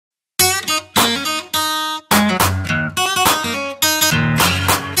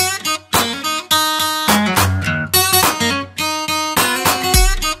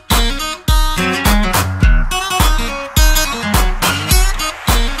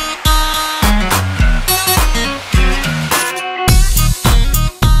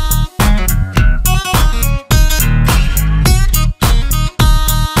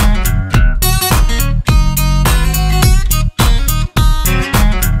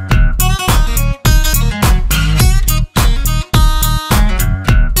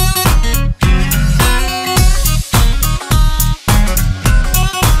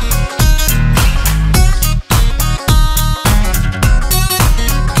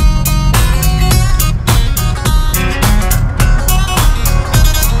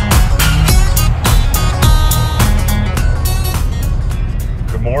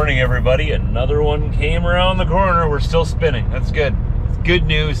everybody. Another one came around the corner. We're still spinning. That's good. It's good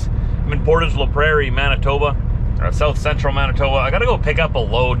news. I'm in Portage-la Prairie, Manitoba, or south central Manitoba. I gotta go pick up a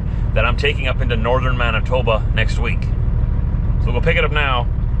load that I'm taking up into northern Manitoba next week. So we'll go pick it up now,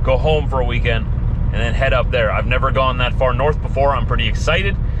 go home for a weekend, and then head up there. I've never gone that far north before. I'm pretty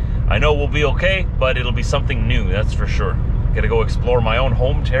excited. I know we'll be okay, but it'll be something new, that's for sure. Gotta go explore my own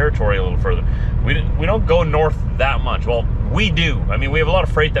home territory a little further. We don't go north that much. Well, we do. I mean, we have a lot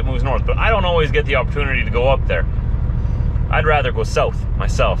of freight that moves north, but I don't always get the opportunity to go up there. I'd rather go south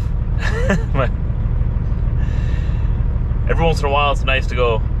myself. Every once in a while, it's nice to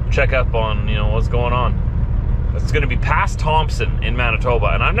go check up on, you know, what's going on. It's gonna be past Thompson in Manitoba,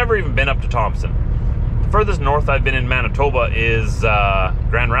 and I've never even been up to Thompson. The furthest north I've been in Manitoba is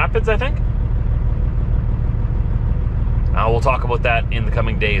Grand Rapids, I think. We'll talk about that in the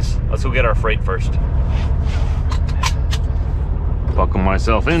coming days. Let's go get our freight first. Buckle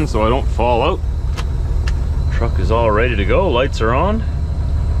myself in so I don't fall out. Truck is all ready to go. Lights are on.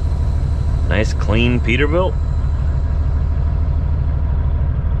 Nice clean Peterbilt.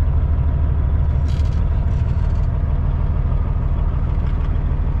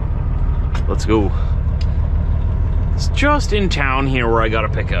 Let's go. It's just in town here where I gotta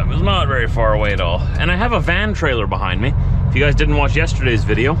pick up. It's not very far away at all. And I have a van trailer behind me. If you guys didn't watch yesterday's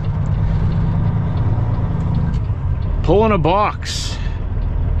video. Pulling a box.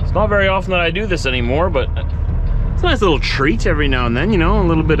 It's not very often that I do this anymore, but it's a nice little treat every now and then, you know, a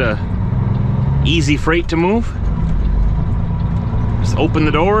little bit of easy freight to move. Just open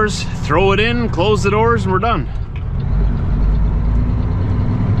the doors, throw it in, close the doors, and we're done.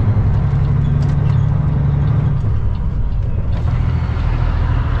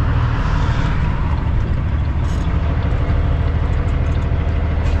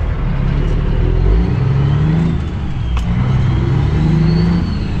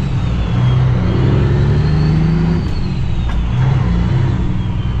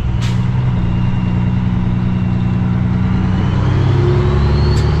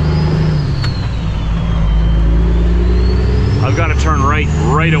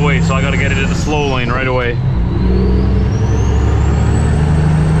 Right away, so I gotta get it in the slow lane right away.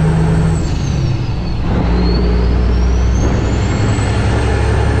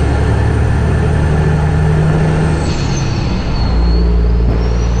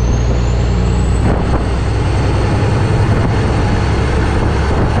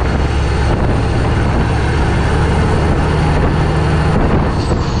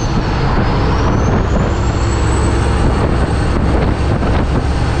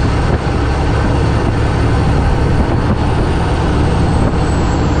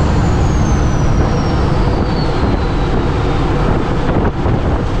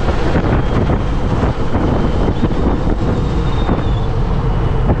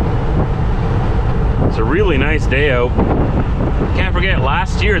 Really nice day out. Can't forget,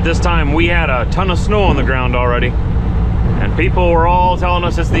 last year at this time we had a ton of snow on the ground already, and people were all telling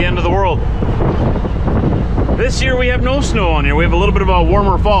us it's the end of the world. This year we have no snow on here. We have a little bit of a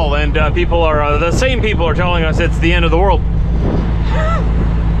warmer fall, and people are the same people are telling us it's the end of the world.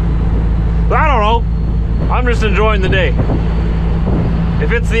 But I don't know. I'm just enjoying the day.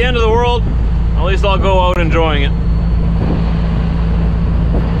 If it's the end of the world, at least I'll go out enjoying it.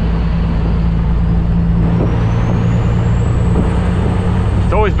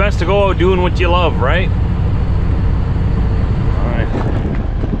 It's always best to go out doing what you love, right? Alright.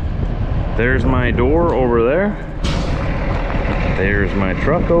 There's my door over there. There's my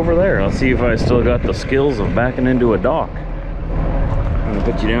truck over there. I'll see if I still got the skills of backing into a dock. I'm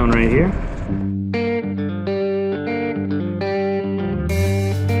gonna put you down right here.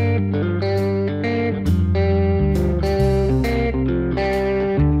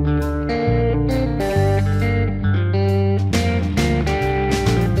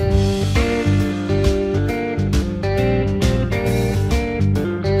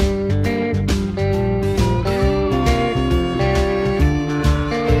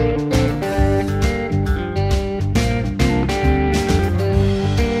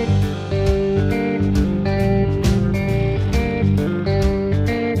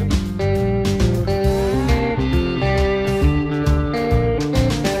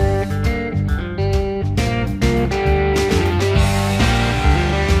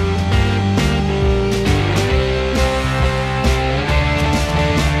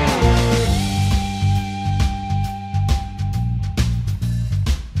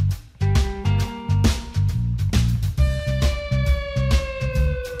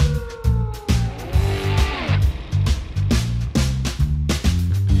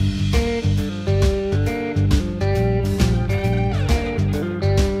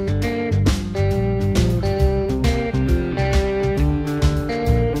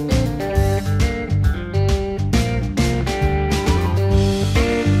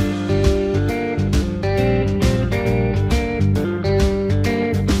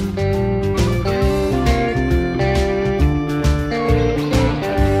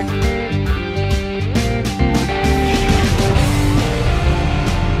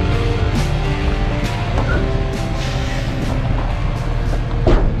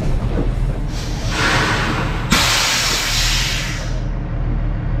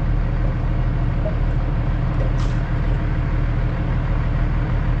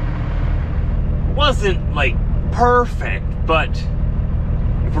 isn't like perfect, but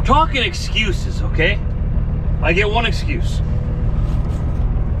if we're talking excuses, okay? I get one excuse.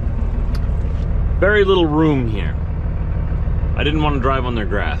 Very little room here. I didn't want to drive on their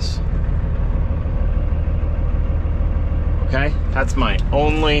grass. Okay? That's my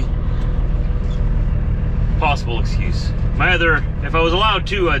only possible excuse. My other, if I was allowed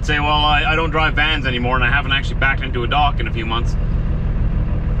to, I'd say, well, I don't drive vans anymore and I haven't actually backed into a dock in a few months.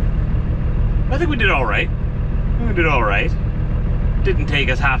 I think we did all right. We did all right. Didn't take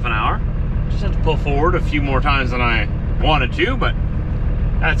us half an hour. Just had to pull forward a few more times than I wanted to, but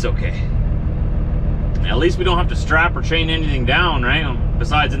that's okay. At least we don't have to strap or chain anything down, right?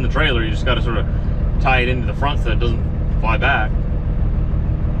 Besides in the trailer, you just got to sort of tie it into the front so that it doesn't fly back.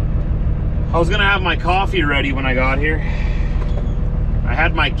 I was gonna have my coffee ready when I got here. I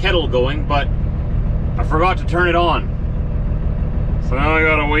had my kettle going, but I forgot to turn it on. So now I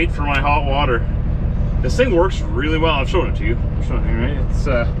gotta wait for my hot water. This thing works really well. I've shown it to you. I'm showing it, right? It's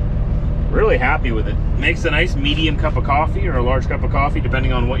really happy with it. Makes a nice medium cup of coffee or a large cup of coffee,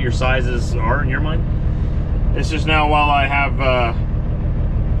 depending on what your sizes are in your mind. It's just now while I have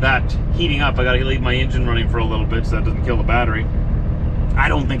that heating up, I gotta leave my engine running for a little bit so that doesn't kill the battery. I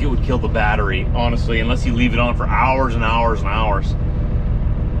don't think it would kill the battery, honestly, unless you leave it on for hours and hours and hours.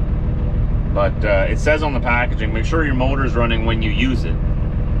 But it says on the packaging, make sure your motor is running when you use it.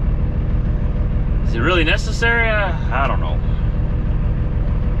 Is it really necessary? I don't know.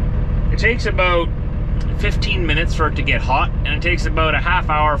 It takes about 15 minutes for it to get hot, and it takes about a half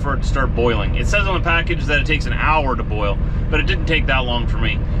hour for it to start boiling. It says on the package that it takes an hour to boil, but it didn't take that long for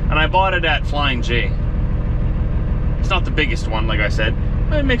me. And I bought it at Flying J. It's not the biggest one, like I said.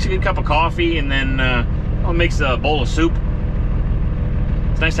 It makes a good cup of coffee, and then it makes a bowl of soup.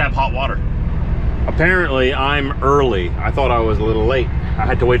 It's nice to have hot water. Apparently, I'm early. I thought I was a little late. I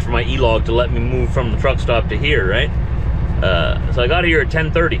had to wait for my e-log to let me move from the truck stop to here, right? So I got here at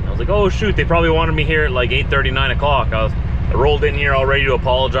 10:30. I was like, oh shoot, they probably wanted me here at like 8:30, 9 o'clock. I rolled in here all ready to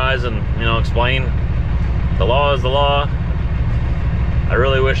apologize and, you know, explain the law is the law. I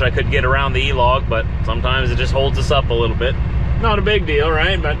really wish I could get around the e-log, but sometimes it just holds us up a little bit. Not a big deal,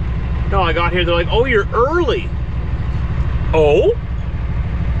 right? But no, I got here, they're like, oh, you're early. Oh?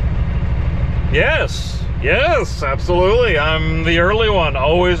 Yes, absolutely. I'm the early one,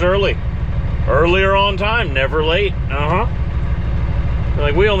 always early. Earlier on time, never late. They're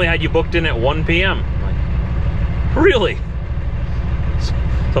like, we only had you booked in at 1 p.m. I'm like, really? So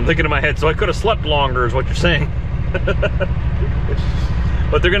I'm thinking in my head, so I could have slept longer is what you're saying.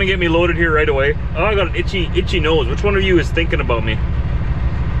 But they're gonna get me loaded here right away. Oh, I got an itchy nose. Which one of you is thinking about me?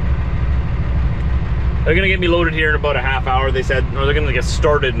 They're gonna get me loaded here in about a half hour, they said, or they're gonna get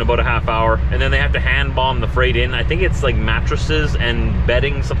started in about a half hour, and then they have to hand bomb the freight in. I think it's like mattresses and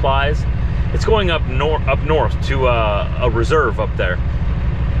bedding supplies. It's going up north to a reserve up there.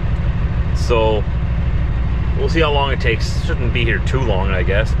 So we'll see how long it takes. Shouldn't be here too long, I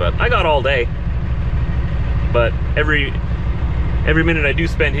guess, but I got all day. But every minute I do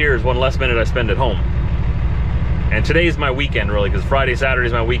spend here is one less minute I spend at home. And today's my weekend, really, because Friday,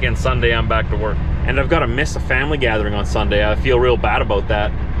 Saturday's my weekend. Sunday, I'm back to work. And I've got to miss a family gathering on Sunday. I feel real bad about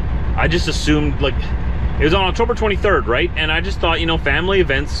that. I just assumed, like, it was on October 23rd, right? And I just thought, you know, family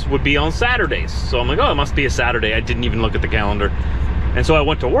events would be on Saturdays. So I'm like, oh, it must be a Saturday. I didn't even look at the calendar. And so I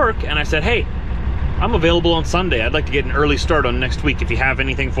went to work and I said, hey, I'm available on Sunday. I'd like to get an early start on next week. If you have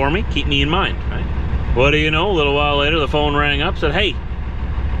anything for me, keep me in mind, right? What do you know? A little while later, the phone rang up, said, hey,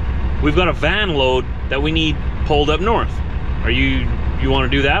 we've got a van load that we need pulled up north. You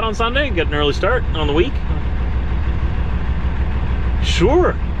want to do that on Sunday? Get an early start on the week?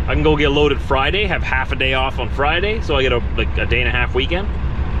 Sure. I can go get loaded Friday, have half a day off on Friday, so I get a day and a half weekend.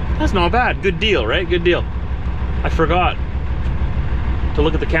 That's not bad. Good deal, right? Good deal. I forgot to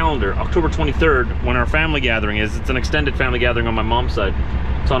look at the calendar. October 23rd, when our family gathering is. It's an extended family gathering on my mom's side.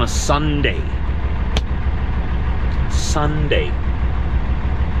 It's on a Sunday.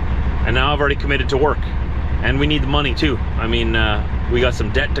 And now I've already committed to work. And we need the money too. I mean, we got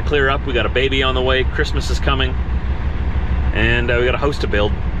some debt to clear up. We got a baby on the way. Christmas is coming. And we got a house to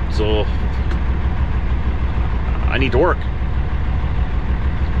build. So I need to work.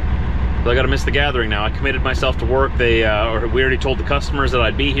 So I got to miss the gathering now. I committed myself to work. We already told the customers that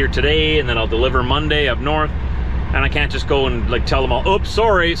I'd be here today, and then I'll deliver Monday up north. And I can't just go and like tell them all, oops,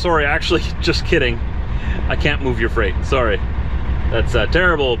 sorry, actually, just kidding. I can't move your freight, sorry. That's a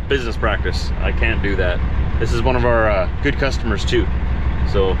terrible business practice. I can't do that. This is one of our good customers too.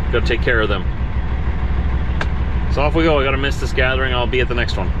 So gotta take care of them. So off we go. I gotta miss this gathering. I'll be at the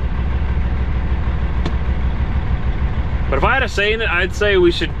next one. But if I had to say it, I'd say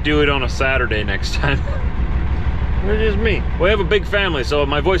we should do it on a Saturday next time. It's just me. We have a big family, so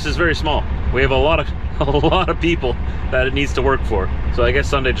my voice is very small. We have a lot of people that it needs to work for. So I guess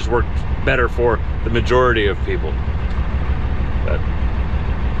Sunday just worked better for the majority of people. But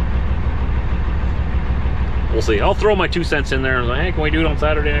we'll see. I'll throw my 2 cents in there and say, hey, can we do it on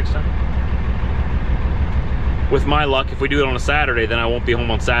Saturday next time? With my luck, if we do it on a Saturday, then I won't be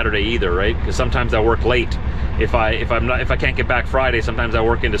home on Saturday either, right? Because sometimes I work late. If I can't get back Friday, sometimes I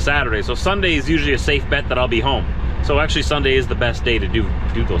work into Saturday. So Sunday is usually a safe bet that I'll be home. So actually Sunday is the best day to do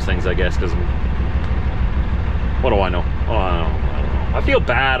those things, I guess, because what do I know? Oh, I don't know. I feel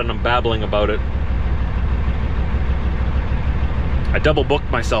bad and I'm babbling about it. I double booked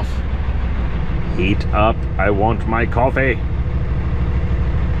myself. Heat up, I want my coffee.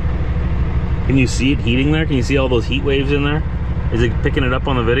 Can you see it heating there? Can you see all those heat waves in there? Is it picking it up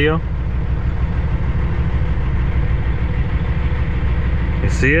on the video? You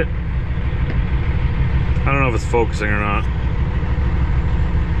see it? I don't know if it's focusing or not.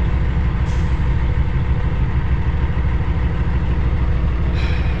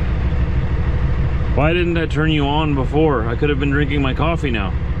 Why didn't I turn you on before? I could have been drinking my coffee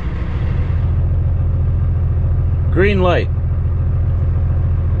now. Green light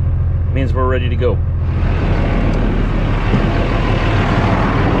means we're ready to go.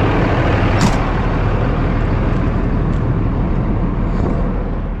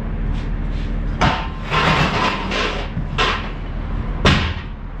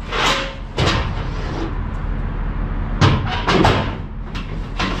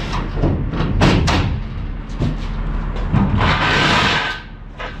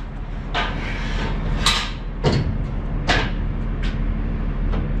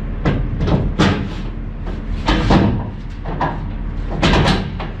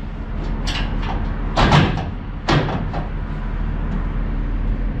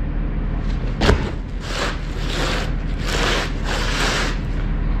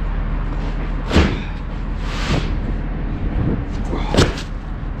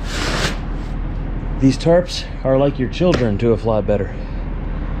 These tarps are like your children to a fly better.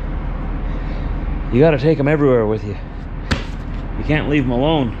 You gotta take them everywhere with you. You can't leave them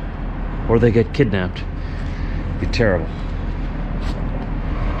alone or they get kidnapped. It'd be terrible.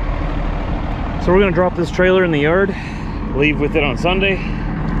 So we're gonna drop this trailer in the yard, leave with it on Sunday.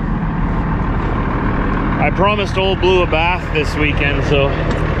 I promised Old Blue a bath this weekend, so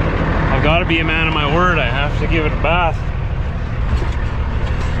I've gotta be a man of my word. I have to give it a bath.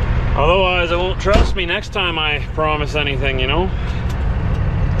 Otherwise, it won't trust me next time I promise anything, you know?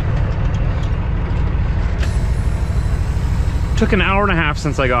 Took an hour and a half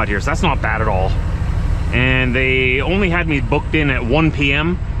since I got here, so that's not bad at all. And they only had me booked in at 1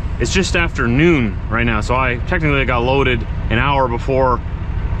 p.m. It's just after noon right now, so I technically got loaded an hour before,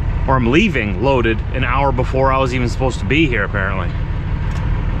 or I'm leaving loaded an hour before I was even supposed to be here, apparently.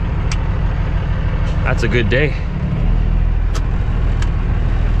 That's a good day.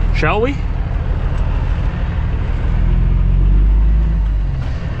 Shall we?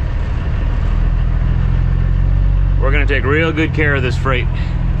 We're gonna take real good care of this freight.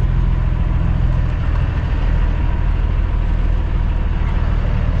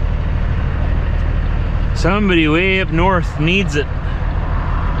 Somebody way up north needs it.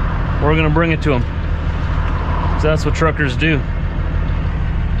 We're gonna bring it to them. So that's what truckers do.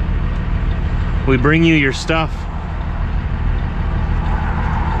 We bring you your stuff.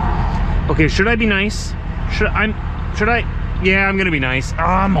 Okay, should I be nice? Yeah, I'm gonna be nice. Oh,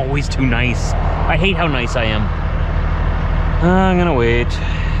 I'm always too nice. I hate how nice I am. I'm gonna wait.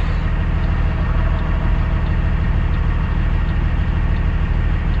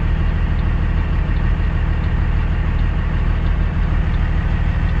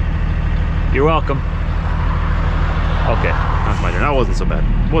 You're welcome. Okay, that's my turn. That wasn't so bad.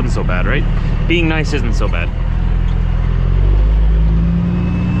 Wasn't so bad, right? Being nice isn't so bad.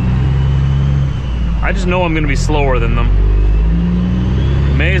 I just know I'm gonna be slower than them.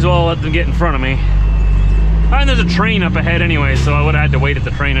 May as well let them get in front of me. And there's a train up ahead anyway, so I would have had to wait at the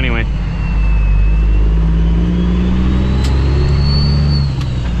train anyway.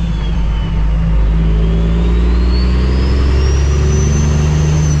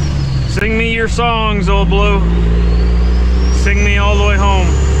 Sing me your songs, Old Blue. Sing me all the way home.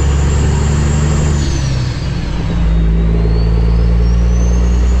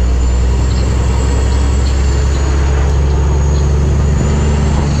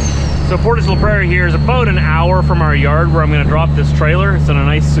 So Portage La Prairie here is about an hour from our yard where I'm going to drop this trailer. It's in a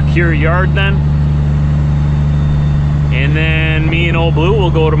nice secure yard then. And then me and Old Blue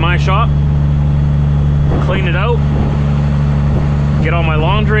will go to my shop, clean it out, get all my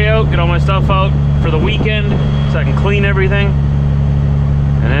laundry out, get all my stuff out for the weekend so I can clean everything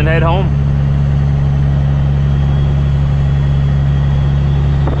and then head home.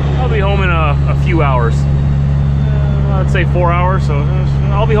 I'll be home in a few hours. I'd say 4 hours, so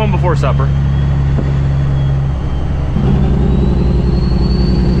I'll be home before supper.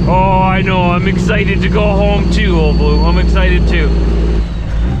 Oh, I know, I'm excited to go home too, Old Blue. I'm excited too.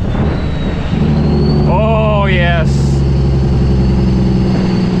 Oh, yes.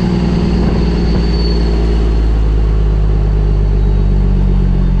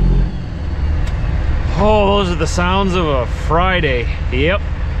 Oh, those are the sounds of a Friday. Yep.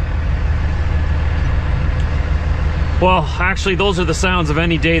 Well, actually, those are the sounds of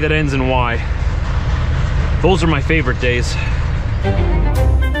any day that ends in Y. Those are my favorite days.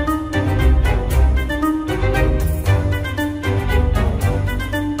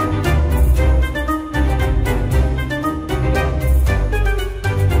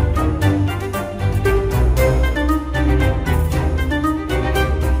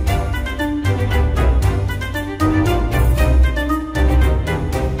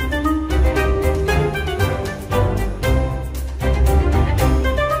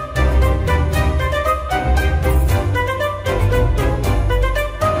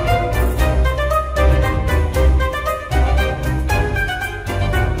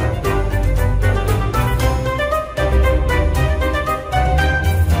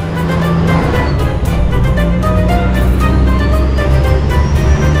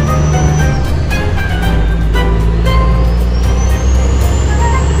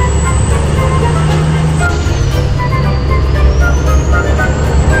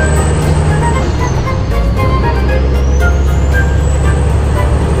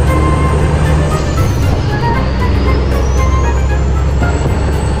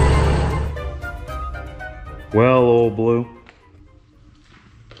 Well, Old Blue,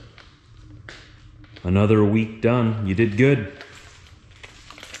 another week done. You did good.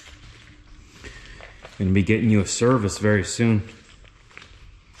 Gonna be getting you a service very soon.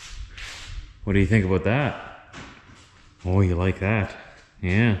 What do you think about that? Oh, you like that?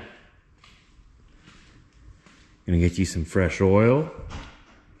 Yeah. Gonna get you some fresh oil.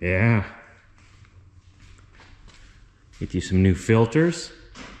 Yeah. Get you some new filters.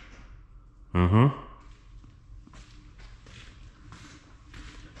 Uh-huh.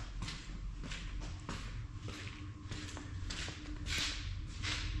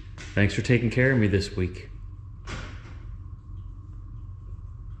 Thanks for taking care of me this week.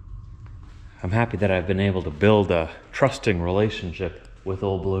 I'm happy that I've been able to build a trusting relationship with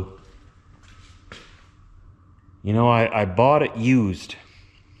Old Blue. You know, I bought it used,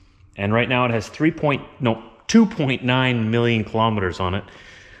 and right now it has 2.9 million kilometers on it,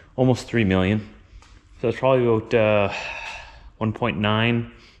 almost 3 million. So it's probably about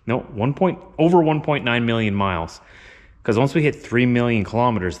over 1.9 million miles. Because once we hit 3 million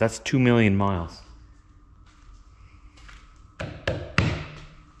kilometers, that's 2 million miles.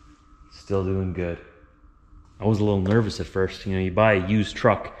 Still doing good. I was a little nervous at first. You know, you buy a used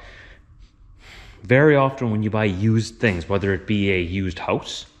truck. Very often when you buy used things, whether it be a used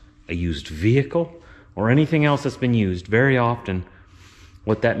house, a used vehicle, or anything else that's been used, very often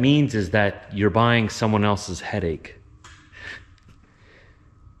what that means is that you're buying someone else's headache.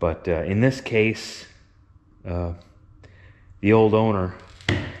 But in this case, the old owner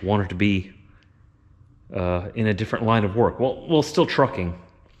wanted to be in a different line of work. Well, still trucking,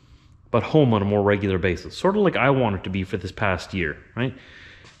 but home on a more regular basis. Sort of like I wanted to be for this past year, right?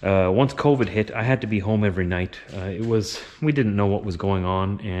 Once COVID hit, I had to be home every night. We didn't know what was going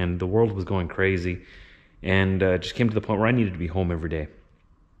on, and the world was going crazy, and it just came to the point where I needed to be home every day.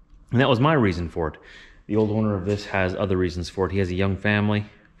 And that was my reason for it. The old owner of this has other reasons for it. He has a young family,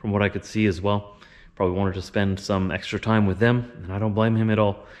 from what I could see as well. Probably wanted to spend some extra time with them, and I don't blame him at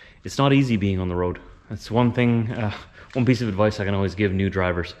all. It's not easy being on the road. That's one thing, one piece of advice I can always give new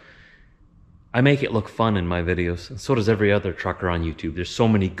drivers. I make it look fun in my videos, and so does every other trucker on YouTube. There's so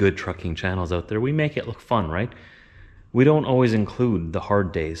many good trucking channels out there. We make it look fun, right? We don't always include the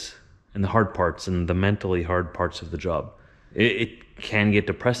hard days and the hard parts and the mentally hard parts of the job. It can get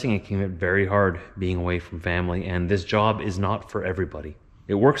depressing. It can get very hard being away from family, and this job is not for everybody.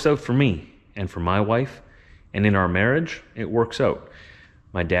 It works out for me and for my wife, and in our marriage, it works out.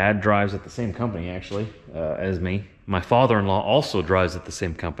 My dad drives at the same company, actually, as me. My father-in-law also drives at the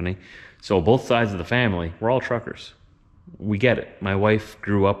same company. So both sides of the family, we're all truckers. We get it. My wife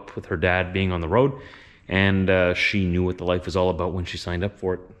grew up with her dad being on the road, and she knew what the life was all about when she signed up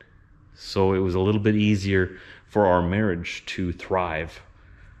for it. So it was a little bit easier for our marriage to thrive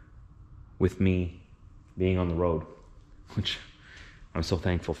with me being on the road, which I'm so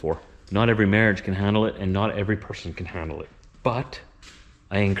thankful for. Not every marriage can handle it, and not every person can handle it. But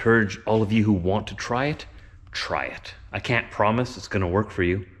I encourage all of you who want to try it, try it. I can't promise it's going to work for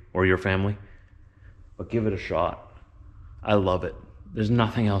you or your family, but give it a shot. I love it. There's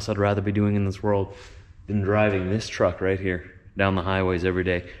nothing else I'd rather be doing in this world than driving this truck right here down the highways every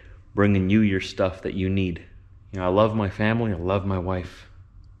day, bringing you your stuff that you need. You know, I love my family. I love my wife.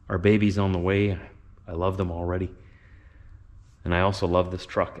 Our baby's on the way. I love them already. And I also love this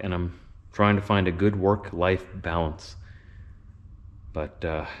truck, and I'm trying to find a good work-life balance. But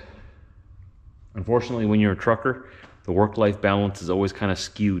unfortunately, when you're a trucker, the work-life balance is always kind of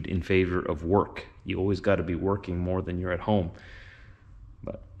skewed in favor of work. You always got to be working more than you're at home.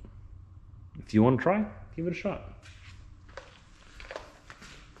 But if you want to try, give it a shot.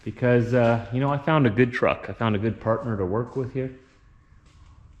 Because, you know, I found a good truck. I found a good partner to work with here.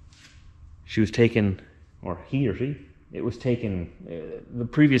 She was taken, or he or she, it was taken, the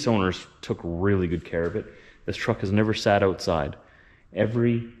previous owners took really good care of it. This truck has never sat outside.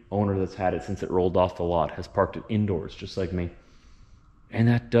 Every owner that's had it since it rolled off the lot has parked it indoors, just like me. And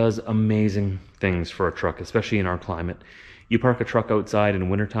that does amazing things for a truck, especially in our climate. You park a truck outside in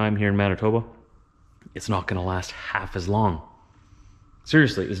wintertime here in Manitoba, it's not going to last half as long.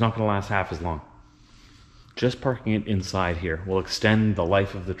 Seriously, it's not going to last half as long. Just parking it inside here will extend the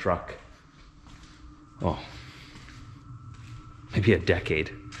life of the truck. Oh, maybe a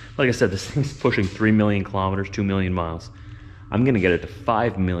decade. Like I said, this thing's pushing 3 million kilometers, 2 million miles. I'm going to get it to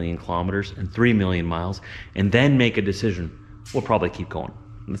 5 million kilometers and 3 million miles, and then make a decision. We'll probably keep going.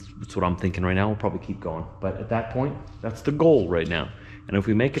 That's what I'm thinking right now. We'll probably keep going. But at that point, that's the goal right now. And if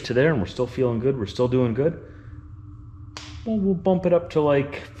we make it to there and we're still feeling good, we're still doing good, well, we'll bump it up to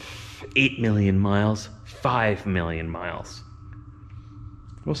like 8 million miles, 5 million miles.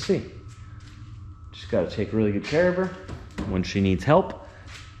 We'll see. Just got to take really good care of her. When she needs help,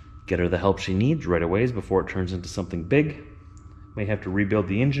 get her the help she needs right away before it turns into something big. May have to rebuild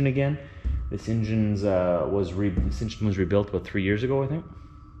the engine again. This engine was rebuilt about 3 years ago, I think.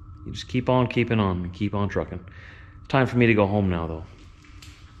 You just keep on keeping on and keep on trucking. Time for me to go home now, though.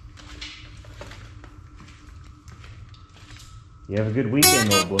 You have a good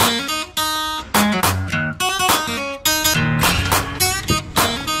weekend, old boy.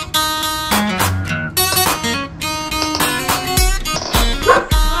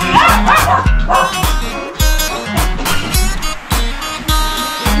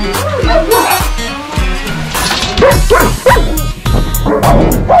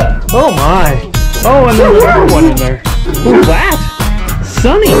 Oh my! Oh, and there's another one in there. Who's that?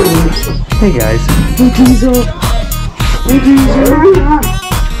 Sonny! Hey guys. Hey Diesel. Hey Diesel.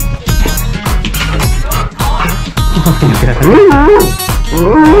 Oh my god.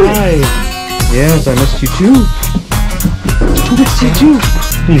 Hi. Yes, I missed you too. I missed you too.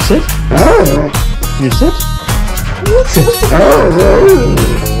 Can you sit? Can you sit? Sit.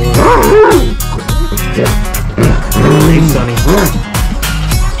 Hey Sonny.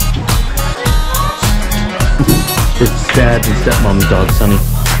 It's Dad and Stepmom's dog, Sonny.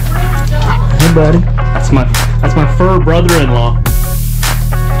 Hey, buddy. That's my fur brother-in-law.